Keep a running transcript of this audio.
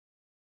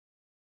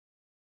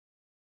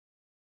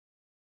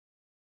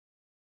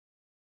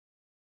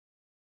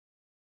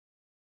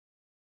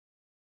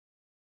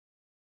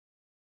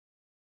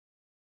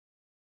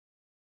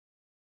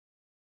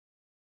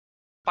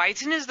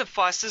Python is the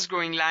fastest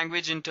growing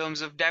language in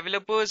terms of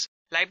developers,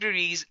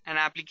 libraries, and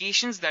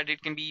applications that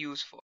it can be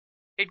used for.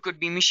 It could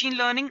be machine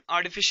learning,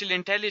 artificial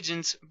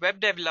intelligence, web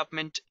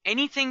development,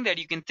 anything that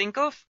you can think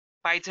of,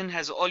 Python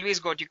has always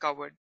got you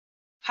covered.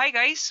 Hi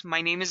guys,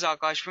 my name is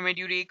Akash from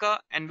Edureka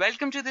and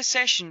welcome to this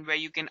session where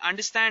you can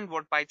understand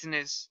what Python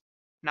is.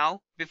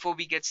 Now, before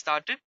we get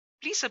started,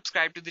 please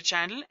subscribe to the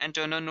channel and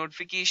turn on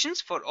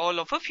notifications for all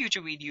of our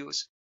future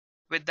videos.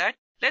 With that,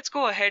 let's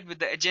go ahead with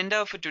the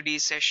agenda for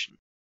today's session.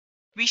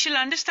 We shall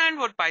understand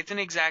what Python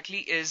exactly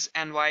is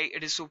and why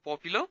it is so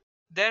popular,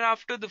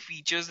 thereafter the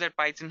features that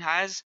Python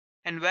has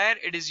and where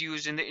it is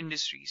used in the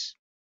industries.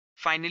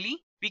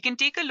 Finally, we can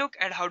take a look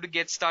at how to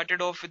get started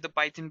off with the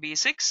Python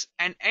basics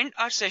and end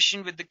our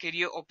session with the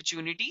career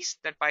opportunities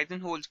that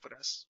Python holds for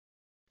us.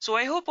 So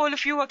I hope all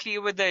of you are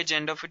clear with the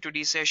agenda for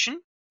today's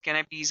session. Can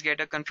I please get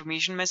a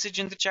confirmation message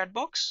in the chat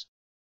box?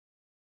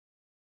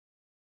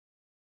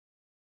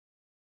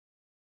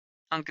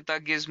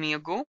 Ankita gives me a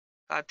go.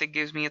 Karthik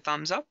gives me a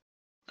thumbs up.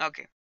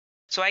 Okay,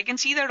 so I can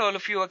see that all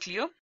of you are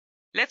clear.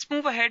 Let's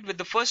move ahead with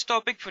the first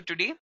topic for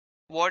today.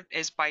 What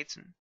is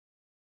Python?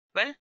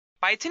 Well,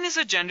 Python is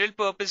a general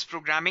purpose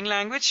programming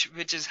language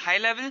which is high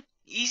level,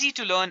 easy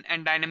to learn,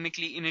 and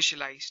dynamically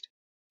initialized.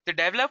 The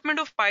development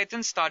of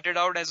Python started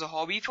out as a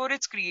hobby for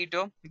its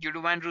creator,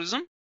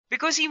 𝐑𝐸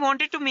because he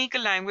wanted to make a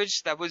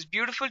language that was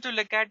beautiful to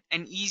look at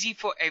and easy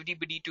for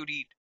everybody to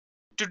read.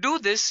 To do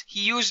this,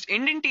 he used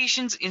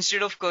indentations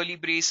instead of curly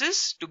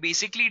braces to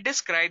basically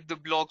describe the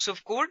blocks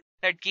of code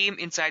that came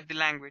inside the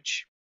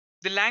language.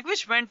 The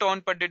language went on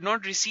but did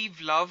not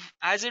receive love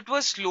as it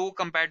was slow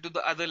compared to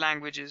the other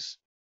languages.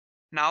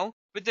 Now,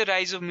 with the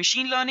rise of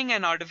machine learning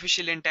and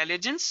artificial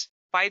intelligence,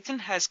 Python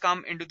has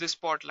come into the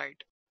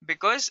spotlight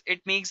because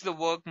it makes the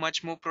work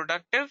much more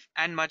productive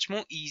and much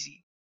more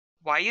easy.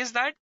 Why is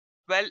that?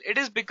 Well, it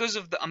is because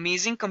of the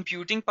amazing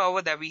computing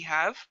power that we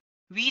have.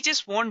 We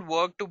just want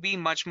work to be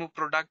much more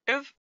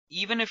productive,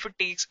 even if it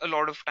takes a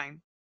lot of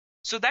time.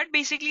 So that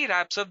basically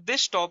wraps up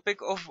this topic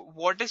of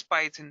what is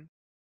Python.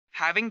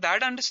 Having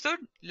that understood,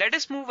 let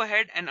us move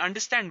ahead and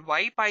understand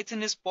why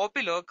Python is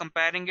popular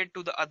comparing it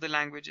to the other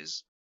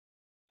languages.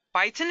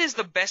 Python is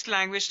the best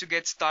language to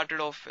get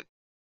started off with.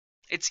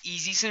 Its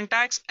easy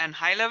syntax and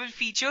high-level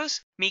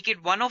features make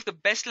it one of the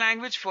best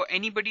language for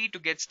anybody to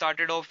get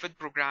started off with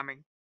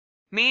programming.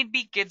 May it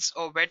be kids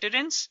or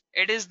veterans,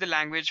 it is the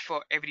language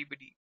for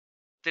everybody.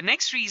 The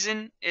next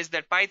reason is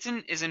that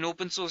Python is an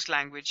open source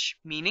language,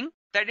 meaning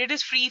that it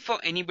is free for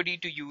anybody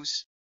to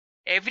use.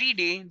 Every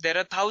day, there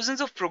are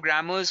thousands of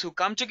programmers who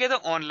come together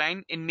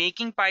online in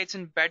making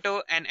Python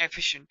better and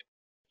efficient.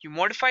 You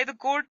modify the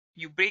code,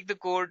 you break the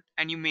code,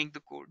 and you make the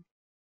code.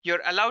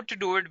 You're allowed to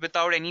do it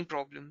without any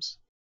problems.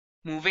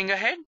 Moving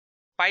ahead,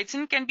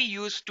 Python can be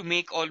used to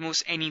make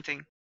almost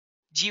anything.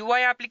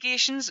 GUI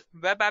applications,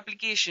 web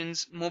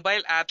applications,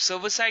 mobile app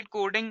server-side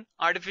coding,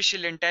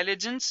 artificial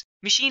intelligence,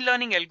 machine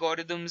learning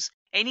algorithms,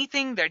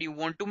 anything that you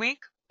want to make,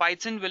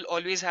 Python will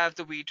always have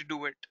the way to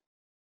do it.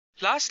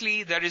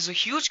 Lastly, there is a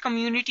huge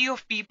community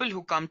of people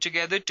who come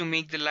together to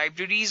make the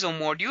libraries or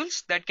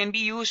modules that can be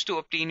used to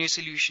obtain your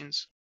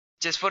solutions.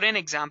 Just for an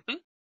example,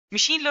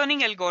 machine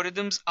learning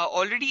algorithms are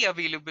already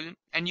available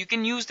and you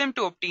can use them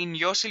to obtain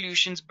your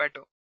solutions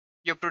better.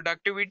 Your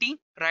productivity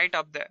right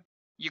up there.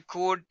 Your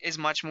code is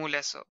much more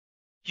lesser.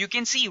 You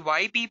can see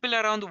why people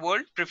around the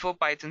world prefer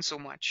Python so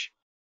much.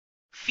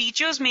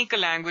 Features make a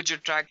language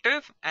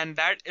attractive, and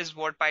that is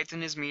what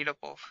Python is made up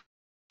of.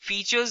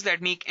 Features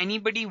that make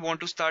anybody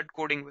want to start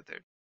coding with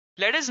it.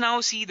 Let us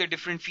now see the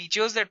different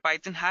features that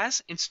Python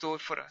has in store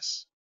for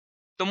us.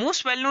 The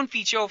most well-known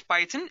feature of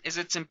Python is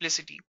its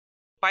simplicity.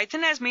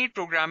 Python has made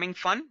programming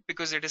fun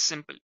because it is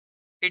simple.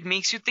 It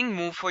makes you think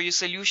more for your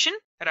solution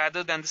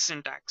rather than the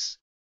syntax.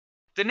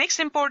 The next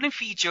important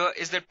feature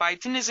is that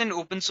Python is an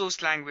open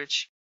source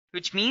language,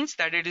 which means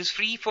that it is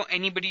free for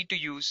anybody to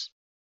use.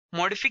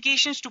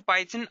 Modifications to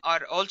Python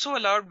are also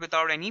allowed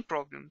without any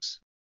problems.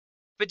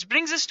 Which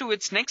brings us to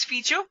its next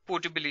feature,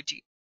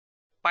 portability.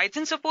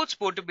 Python supports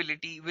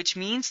portability, which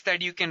means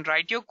that you can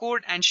write your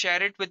code and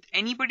share it with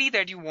anybody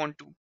that you want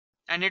to,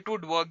 and it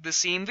would work the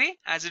same way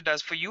as it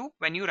does for you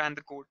when you run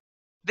the code.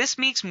 This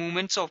makes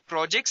movements of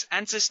projects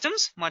and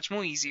systems much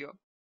more easier.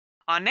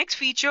 Our next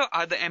feature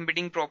are the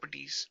embedding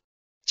properties.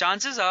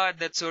 Chances are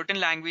that certain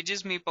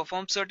languages may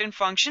perform certain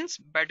functions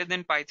better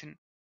than Python,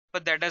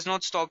 but that does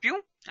not stop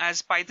you,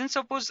 as Python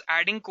supports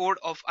adding code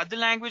of other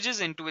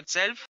languages into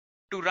itself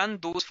to run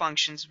those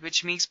functions,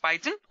 which makes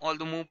Python all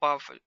the more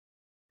powerful.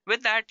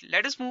 With that,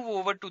 let us move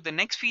over to the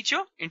next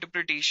feature,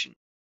 interpretation.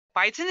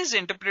 Python is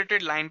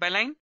interpreted line by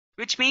line,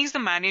 which makes the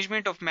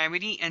management of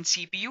memory and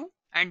CPU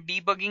and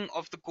debugging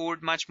of the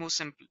code much more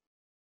simple.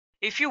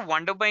 If you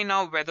wonder by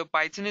now whether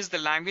Python is the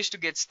language to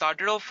get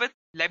started off with,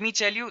 let me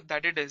tell you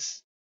that it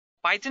is.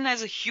 Python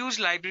has a huge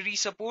library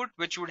support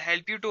which would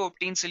help you to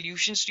obtain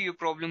solutions to your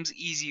problems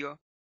easier.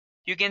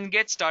 You can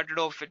get started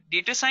off with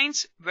data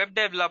science, web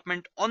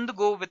development on the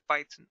go with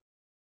Python.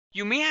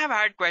 You may have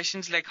had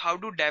questions like how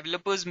do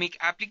developers make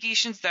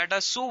applications that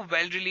are so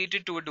well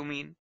related to a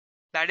domain?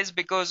 That is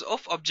because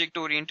of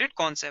object-oriented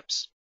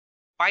concepts.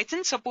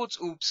 Python supports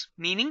OOPS,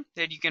 meaning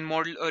that you can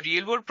model a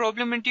real-world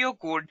problem into your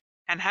code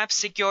and have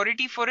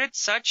security for it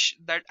such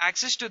that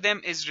access to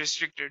them is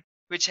restricted,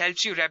 which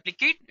helps you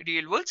replicate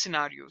real-world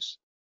scenarios.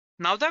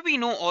 Now that we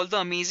know all the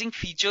amazing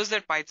features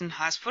that Python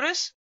has for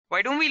us,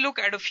 why don't we look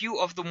at a few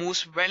of the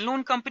most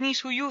well-known companies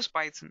who use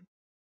Python?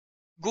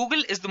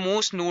 Google is the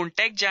most known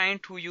tech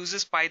giant who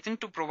uses Python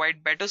to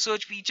provide better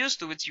search features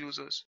to its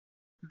users.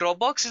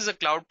 Dropbox is a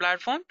cloud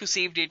platform to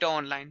save data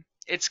online.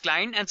 Its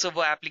client and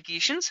server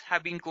applications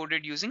have been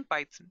coded using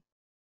Python.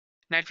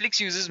 Netflix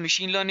uses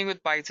machine learning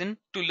with Python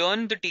to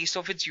learn the taste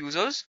of its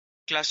users,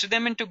 cluster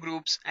them into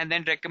groups, and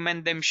then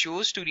recommend them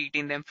shows to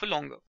retain them for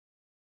longer.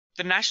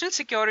 The National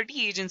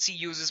Security Agency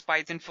uses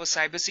Python for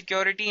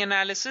cybersecurity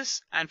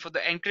analysis and for the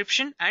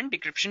encryption and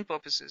decryption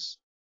purposes.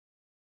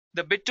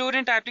 The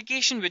BitTorrent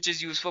application, which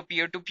is used for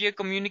peer-to-peer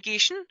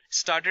communication,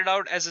 started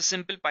out as a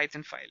simple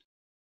Python file.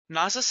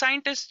 NASA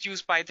scientists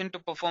use Python to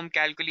perform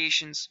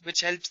calculations,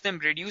 which helps them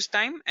reduce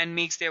time and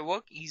makes their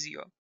work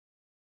easier.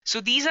 So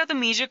these are the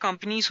major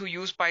companies who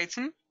use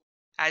Python.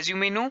 As you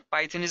may know,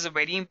 Python is a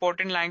very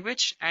important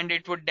language and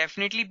it would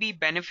definitely be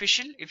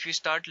beneficial if you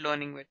start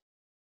learning it.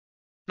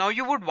 Now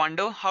you would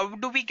wonder, how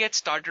do we get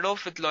started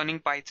off with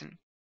learning Python?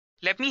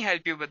 Let me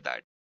help you with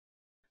that.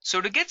 So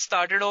to get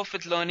started off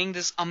with learning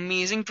this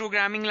amazing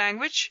programming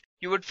language,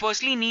 you would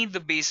firstly need the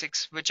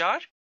basics, which are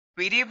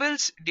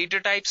variables, data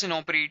types, and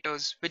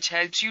operators, which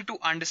helps you to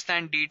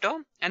understand data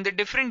and the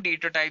different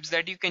data types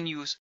that you can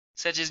use,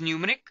 such as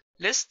numeric,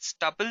 lists,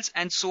 tuples,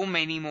 and so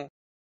many more.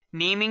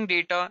 Naming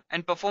data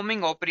and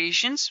performing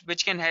operations,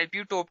 which can help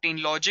you to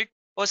obtain logic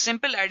or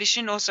simple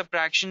addition or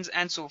subtractions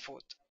and so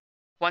forth.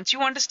 Once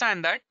you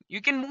understand that,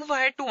 you can move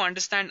ahead to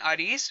understand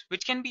arrays,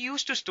 which can be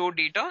used to store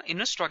data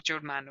in a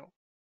structured manner.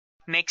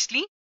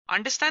 Nextly,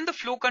 understand the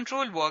flow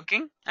control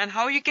working and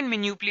how you can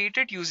manipulate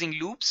it using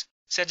loops,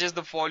 such as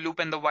the for loop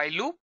and the while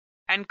loop,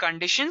 and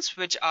conditions,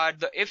 which are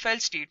the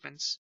if-else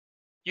statements.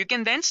 You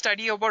can then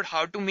study about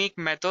how to make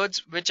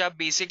methods which are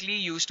basically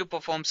used to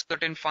perform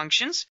certain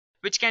functions,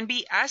 which can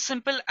be as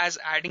simple as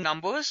adding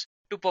numbers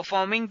to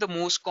performing the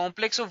most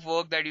complex of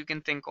work that you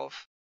can think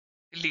of.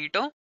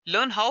 Later,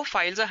 learn how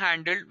files are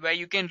handled, where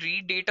you can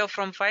read data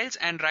from files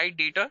and write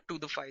data to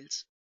the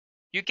files.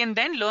 You can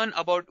then learn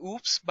about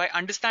OOPS by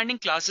understanding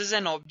classes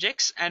and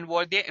objects and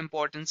what their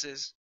importance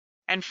is.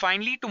 And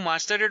finally, to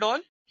master it all,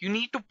 you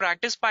need to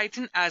practice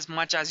Python as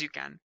much as you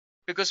can,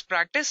 because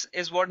practice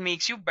is what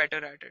makes you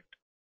better at it.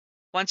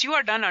 Once you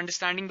are done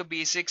understanding the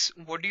basics,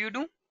 what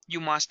do?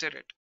 You master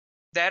it.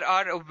 There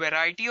are a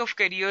variety of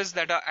careers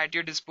that are at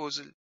your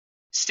disposal.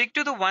 Stick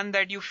to the one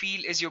that you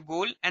feel is your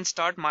goal and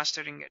start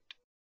mastering it.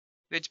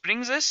 Which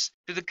brings us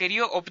to the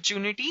career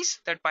opportunities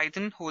that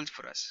Python holds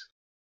for us.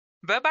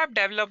 Web app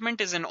development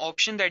is an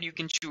option that you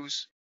can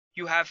choose.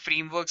 You have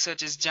frameworks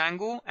such as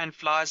Django and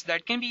Flask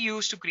that can be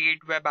used to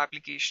create web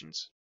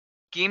applications.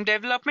 Game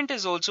development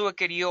is also a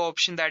career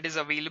option that is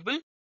available,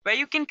 where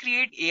you can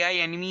create AI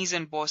enemies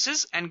and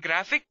bosses and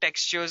graphic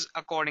textures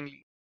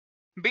accordingly.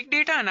 Big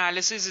data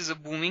analysis is a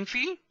booming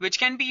field which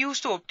can be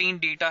used to obtain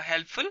data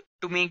helpful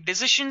to make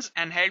decisions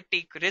and help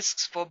take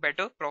risks for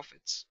better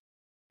profits.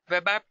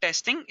 Web app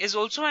testing is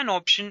also an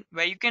option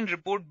where you can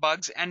report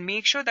bugs and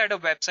make sure that a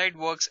website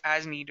works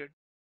as needed.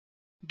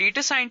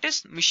 Data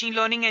scientist, machine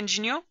learning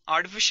engineer,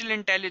 artificial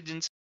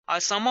intelligence are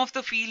some of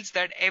the fields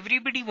that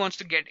everybody wants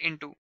to get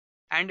into,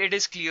 and it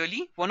is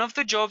clearly one of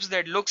the jobs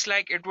that looks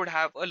like it would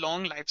have a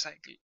long life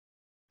cycle.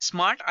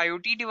 Smart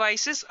IoT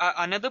devices are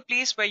another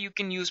place where you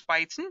can use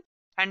Python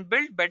and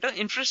build better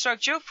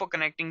infrastructure for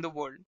connecting the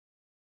world.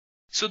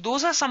 So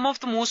those are some of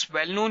the most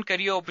well-known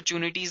career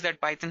opportunities that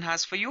Python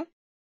has for you.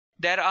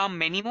 There are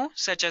many more,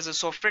 such as a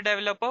software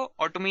developer,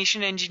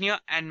 automation engineer,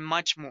 and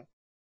much more.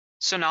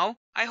 So now,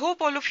 I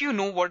hope all of you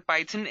know what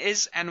Python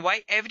is and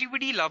why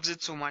everybody loves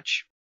it so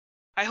much.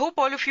 I hope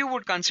all of you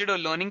would consider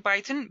learning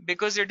Python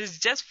because it is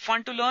just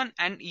fun to learn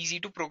and easy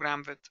to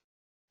program with.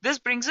 This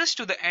brings us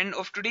to the end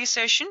of today's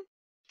session.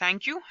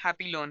 Thank you.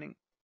 Happy learning.